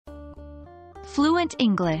Fluent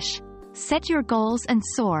English. Set your goals and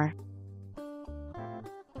soar.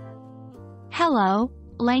 Hello,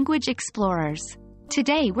 language explorers.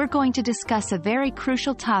 Today we're going to discuss a very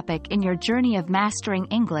crucial topic in your journey of mastering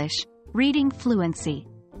English, reading fluency.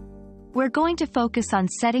 We're going to focus on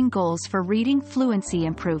setting goals for reading fluency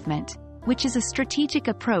improvement, which is a strategic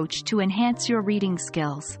approach to enhance your reading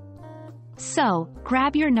skills. So,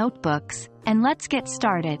 grab your notebooks, and let's get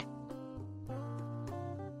started.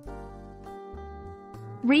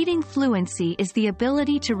 Reading fluency is the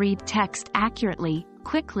ability to read text accurately,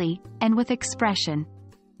 quickly, and with expression.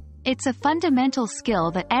 It's a fundamental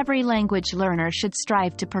skill that every language learner should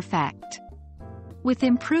strive to perfect. With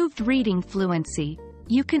improved reading fluency,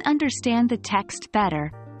 you can understand the text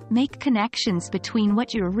better, make connections between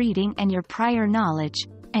what you're reading and your prior knowledge,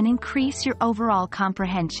 and increase your overall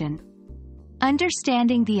comprehension.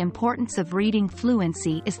 Understanding the importance of reading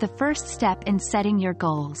fluency is the first step in setting your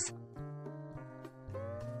goals.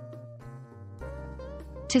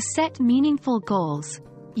 To set meaningful goals,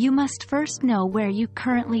 you must first know where you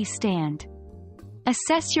currently stand.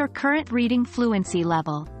 Assess your current reading fluency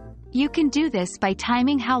level. You can do this by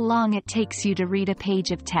timing how long it takes you to read a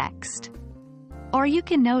page of text. Or you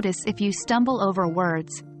can notice if you stumble over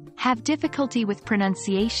words, have difficulty with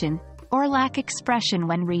pronunciation, or lack expression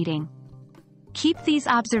when reading. Keep these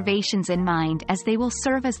observations in mind as they will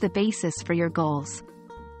serve as the basis for your goals.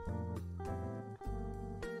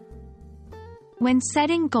 When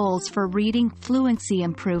setting goals for reading fluency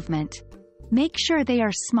improvement, make sure they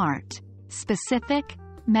are SMART, specific,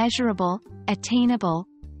 measurable, attainable,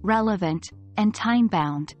 relevant, and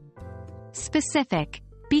time-bound. Specific.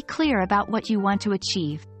 Be clear about what you want to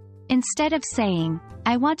achieve. Instead of saying,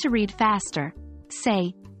 "I want to read faster,"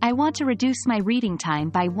 say, "I want to reduce my reading time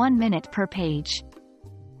by 1 minute per page."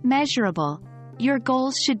 Measurable. Your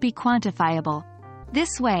goals should be quantifiable.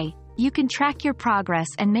 This way, you can track your progress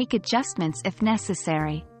and make adjustments if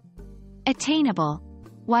necessary. Attainable.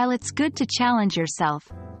 While it's good to challenge yourself,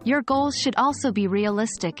 your goals should also be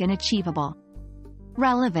realistic and achievable.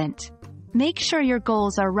 Relevant. Make sure your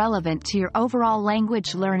goals are relevant to your overall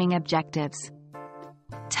language learning objectives.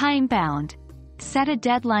 Time-bound. Set a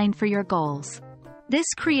deadline for your goals. This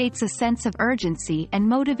creates a sense of urgency and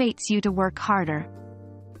motivates you to work harder.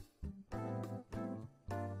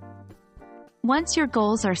 Once your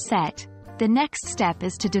goals are set, the next step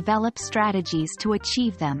is to develop strategies to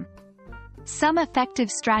achieve them. Some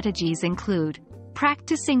effective strategies include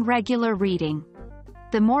practicing regular reading.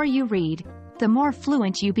 The more you read, the more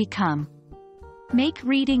fluent you become. Make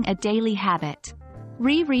reading a daily habit.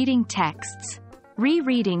 Rereading texts.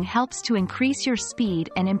 Rereading helps to increase your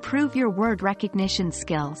speed and improve your word recognition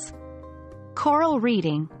skills. Choral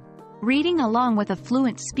reading. Reading along with a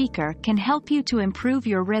fluent speaker can help you to improve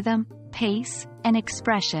your rhythm, pace, and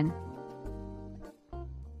expression.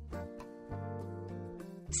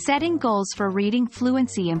 Setting goals for reading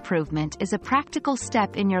fluency improvement is a practical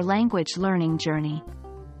step in your language learning journey.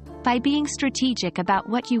 By being strategic about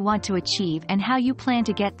what you want to achieve and how you plan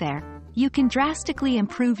to get there, you can drastically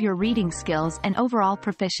improve your reading skills and overall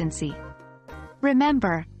proficiency.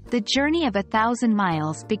 Remember, the journey of 1,000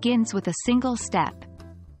 miles begins with a single step.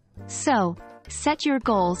 So, set your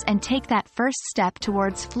goals and take that first step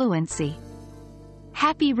towards fluency.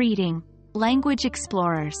 Happy reading, language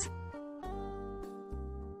explorers!